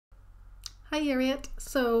Hi Year 8.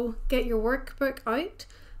 So get your workbook out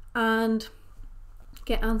and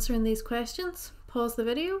get answering these questions. Pause the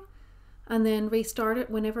video and then restart it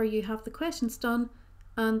whenever you have the questions done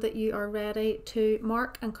and that you are ready to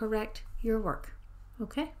mark and correct your work.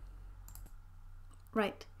 Okay?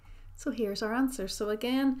 Right. So here's our answers. So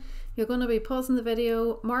again, you're going to be pausing the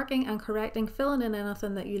video, marking and correcting, filling in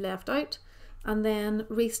anything that you left out, and then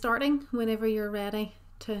restarting whenever you're ready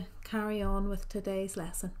to carry on with today's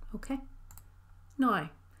lesson. Okay? Now,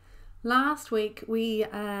 last week we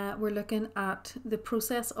were looking at the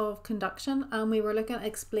process of conduction, and we were looking at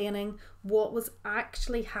explaining what was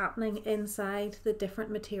actually happening inside the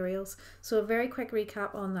different materials. So a very quick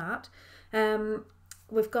recap on that.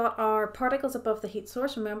 We've got our particles above the heat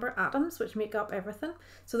source, remember, atoms, which make up everything.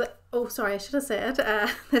 So that, oh sorry, I should have said,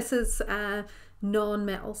 this is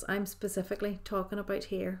non-metals I'm specifically talking about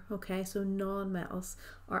here. Okay, so non-metals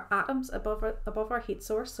are atoms above our heat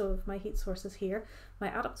source. So if my heat source is here, my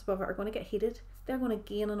atoms above it are going to get heated. They're going to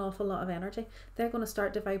gain an awful lot of energy. They're going to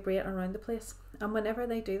start to vibrate around the place, and whenever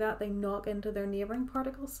they do that, they knock into their neighbouring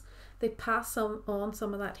particles. They pass on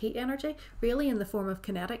some of that heat energy, really in the form of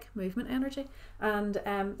kinetic movement energy, and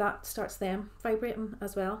that starts them vibrating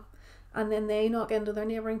as well. And then they knock into their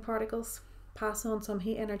neighbouring particles, pass on some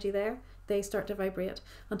heat energy there. They start to vibrate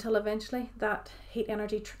until eventually that heat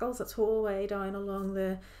energy trickles its whole way down along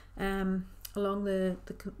the well,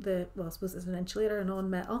 I suppose it's an insulator, a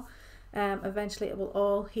non-metal. Eventually it will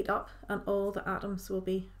all heat up and all the atoms will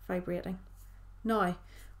be vibrating. Now,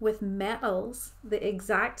 with metals, the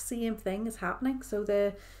exact same thing is happening. So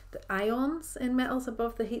the ions in metals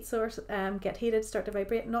above the heat source get heated, start to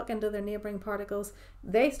vibrate, knock into their neighbouring particles,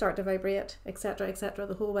 they start to vibrate, etc.,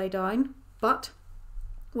 the whole way down. But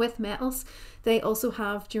with metals, they also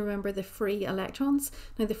have, do you remember, the free electrons?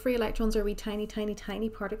 Now the free electrons are wee tiny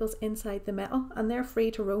particles inside the metal, and they're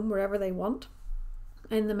free to roam wherever they want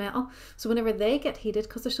in the metal. So whenever they get heated,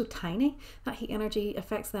 because they're so tiny, that heat energy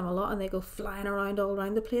affects them a lot, and they go flying around all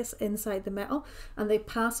around the place inside the metal, and they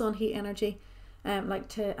pass on heat energy like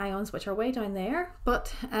to ions which are way down there,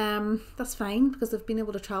 but that's fine because they've been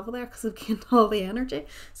able to travel there because they've gained all the energy.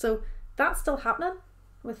 So that's still happening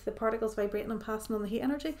with the particles vibrating and passing on the heat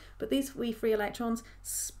energy, but these wee free electrons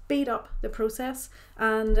speed up the process,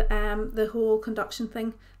 and the whole conduction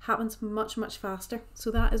thing happens much faster.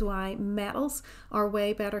 So that is why metals are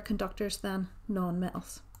way better conductors than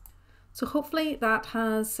non-metals. So hopefully that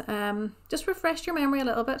has just refreshed your memory a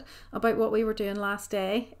little bit about what we were doing last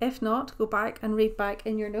day. If not, go back and read back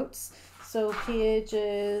in your notes. So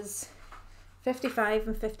pages 55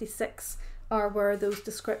 and 56 are where those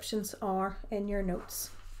descriptions are in your notes.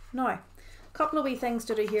 Now, a couple of wee things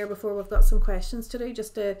to do here before we've got some questions to do,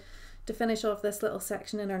 just to finish off this little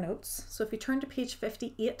section in our notes. So if you turn to page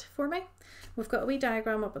 58 for me, we've got a wee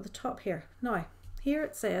diagram up at the top here. Now, here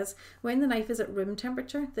it says, when the knife is at room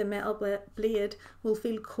temperature, the metal blade will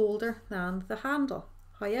feel colder than the handle.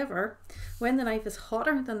 However, when the knife is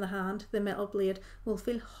hotter than the hand, the metal blade will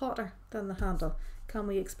feel hotter than the handle. Can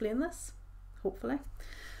we explain this? Hopefully.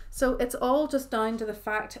 So it's all just down to the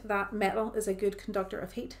fact that metal is a good conductor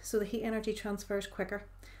of heat, so the heat energy transfers quicker.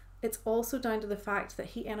 It's also down to the fact that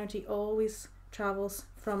heat energy always travels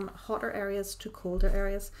from hotter areas to colder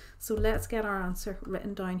areas. So let's get our answer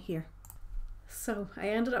written down here. So I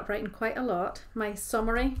ended up writing quite a lot. My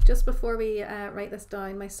summary, just before we write this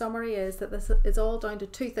down, my summary is that this is all down to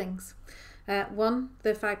two things. One,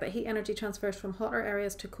 the fact that heat energy transfers from hotter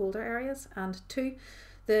areas to colder areas, and two,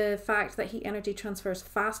 the fact that heat energy transfers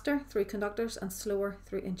faster through conductors and slower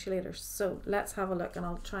through insulators. So let's have a look, and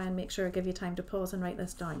I'll try and make sure I give you time to pause and write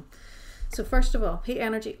this down. So first of all, heat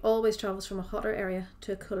energy always travels from a hotter area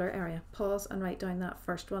to a cooler area. Pause and write down that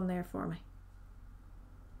first one there for me.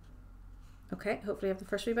 Okay, hopefully I have the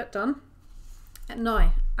first wee bit done.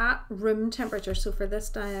 Now, at room temperature, so for this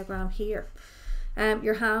diagram here,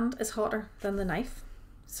 your hand is hotter than the knife.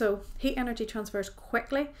 So heat energy transfers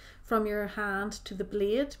quickly from your hand to the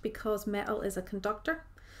blade because metal is a conductor.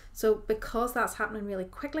 So because that's happening really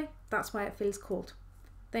quickly, that's why it feels cold.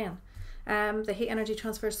 Then the heat energy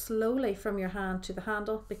transfers slowly from your hand to the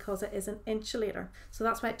handle because it is an insulator. So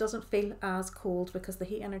that's why it doesn't feel as cold, because the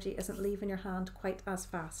heat energy isn't leaving your hand quite as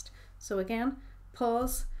fast. So again,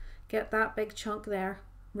 pause, get that big chunk there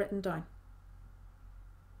written down.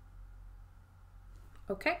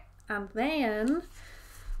 Okay, and then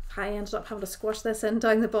I ended up having to squash this in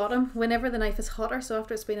down the bottom. Whenever the knife is hotter, so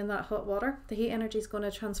after it's been in that hot water, the heat energy is going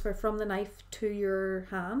to transfer from the knife to your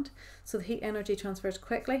hand. So the heat energy transfers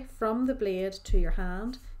quickly from the blade to your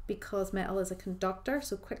hand because metal is a conductor,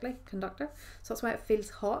 so quickly conductor. So that's why it feels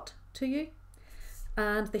hot to you.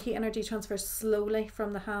 and the heat energy transfers slowly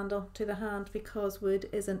from the handle to the hand because wood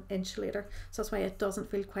is an insulator. So that's why it doesn't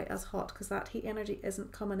feel quite as hot, because that heat energy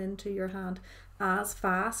isn't coming into your hand as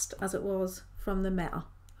fast as it was from the metal.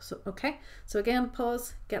 So okay, so again,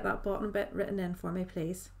 pause, get that bottom bit written in for me,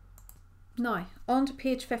 please. Now, on to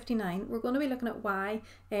page 59, we're going to be looking at why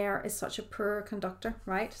air is such a poor conductor,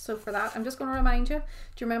 right? So for that, I'm just going to remind you, do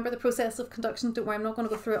you remember the process of conduction? Don't worry, I'm not going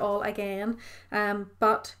to go through it all again.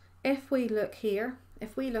 But if we look here,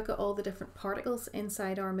 if we look at all the different particles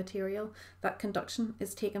inside our material that conduction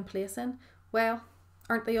is taking place in, well,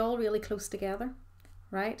 aren't they all really close together?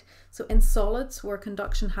 Right? So in solids where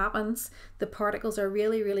conduction happens, the particles are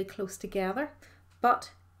really, really close together,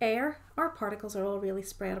 but air, our particles are all really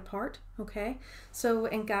spread apart, okay? So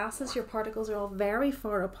in gases, your particles are all very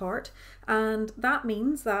far apart, and that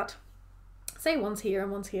means that, say one's here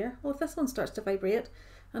and one's here, well, if this one starts to vibrate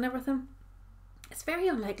and everything, it's very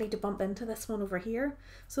unlikely to bump into this one over here.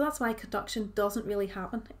 So that's why conduction doesn't really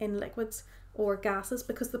happen in liquids or gases,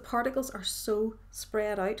 because the particles are so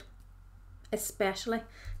spread out, especially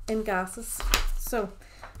in gases. So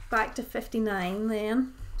back to 59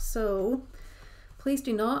 then. So please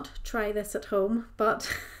do not try this at home,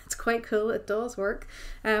 but it's quite cool, it does work.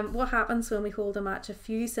 What happens when we hold a match a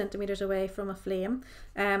few centimetres away from a flame?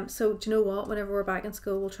 So do you know what, whenever we're back in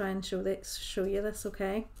school, we'll try and show you this,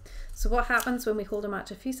 okay? So what happens when we hold a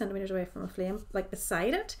match a few centimetres away from a flame, like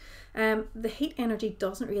beside it, the heat energy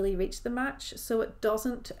doesn't really reach the match, so it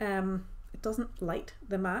doesn't light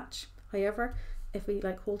the match. However, if we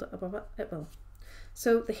like hold it above it, it will.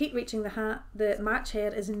 So the heat reaching the match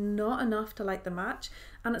head is not enough to light the match,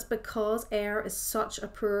 and it's because air is such a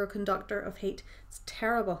poor conductor of heat. It's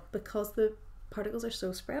terrible because the particles are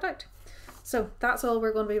so spread out. So that's all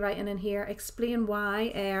we're going to be writing in here. Explain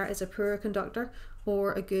why air is a poor conductor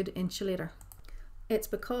or a good insulator. It's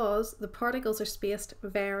because the particles are spaced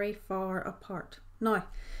very far apart. Now,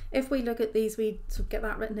 if we look at these, so get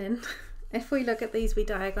that written in. If we look at these wee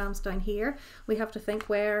diagrams down here, we have to think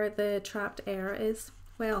where the trapped air is.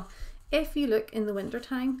 Well, if you look in the winter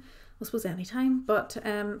time, I suppose any time, but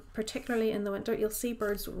particularly in the winter, you'll see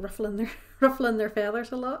birds ruffling their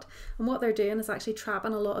feathers a lot. And what they're doing is actually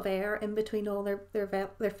trapping a lot of air in between all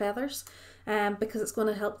their feathers, because it's going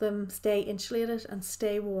to help them stay insulated and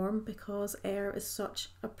stay warm, because air is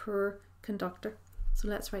such a poor conductor. So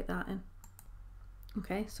let's write that in.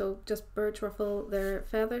 Okay, so just birds ruffle their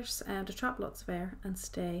feathers to trap lots of air and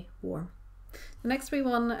stay warm. The next wee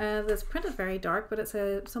one that's printed very dark, but it's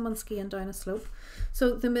someone skiing down a slope.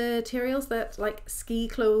 So the materials that like ski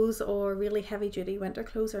clothes or really heavy duty winter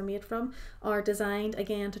clothes are made from are designed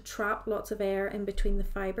again to trap lots of air in between the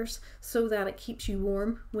fibres so that it keeps you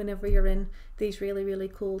warm whenever you're in these really, really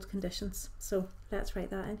cold conditions. So let's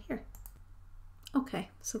write that in here. Okay,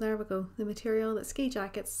 so there we go. The material that ski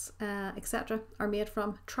jackets, etc. are made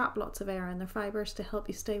from trap lots of air in their fibres to help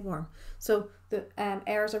you stay warm. So the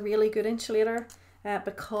air is a really good insulator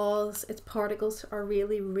because its particles are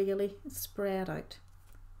really, really spread out.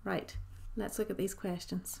 Right, let's look at these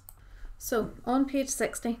questions. So on page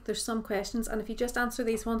 60, there's some questions, and if you just answer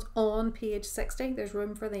these ones on page 60, there's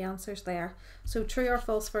room for the answers there. So true or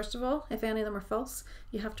false, first of all. If any of them are false,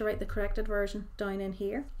 you have to write the corrected version down in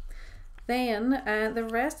here. Then the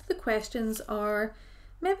rest of the questions are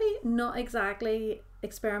maybe not exactly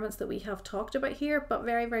experiments that we have talked about here, but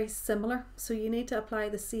very, very similar. So you need to apply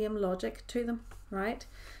the same logic to them, right?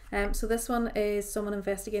 So this one is someone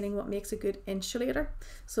investigating what makes a good insulator.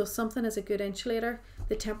 So if something is a good insulator,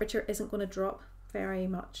 the temperature isn't going to drop very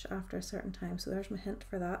much after a certain time. So there's my hint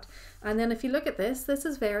for that. And then if you look at this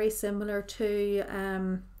is very similar to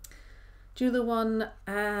the one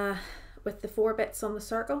with the 4 bits on the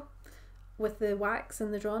circle, with the wax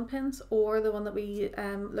and the drawn pins, or the one that we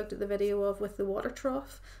looked at the video of with the water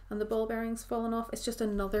trough and the ball bearings falling off. It's just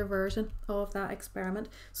another version of that experiment,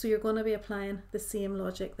 so you're going to be applying the same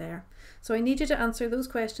logic there. So I need you to answer those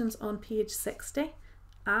questions on page 60,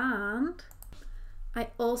 and I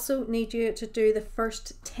also need you to do the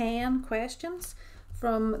first 10 questions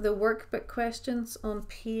from the workbook questions on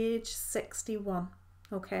page 61.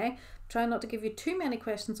 Okay, try not to give you too many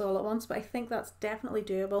questions all at once, but I think that's definitely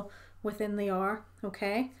doable within the hour.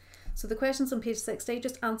 Okay, so the questions on page 60,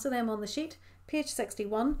 just answer them on the sheet. Page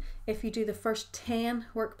 61, if you do the first 10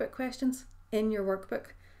 workbook questions in your workbook.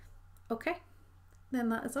 Okay, then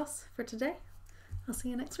that is us for today. I'll see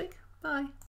you next week. Bye.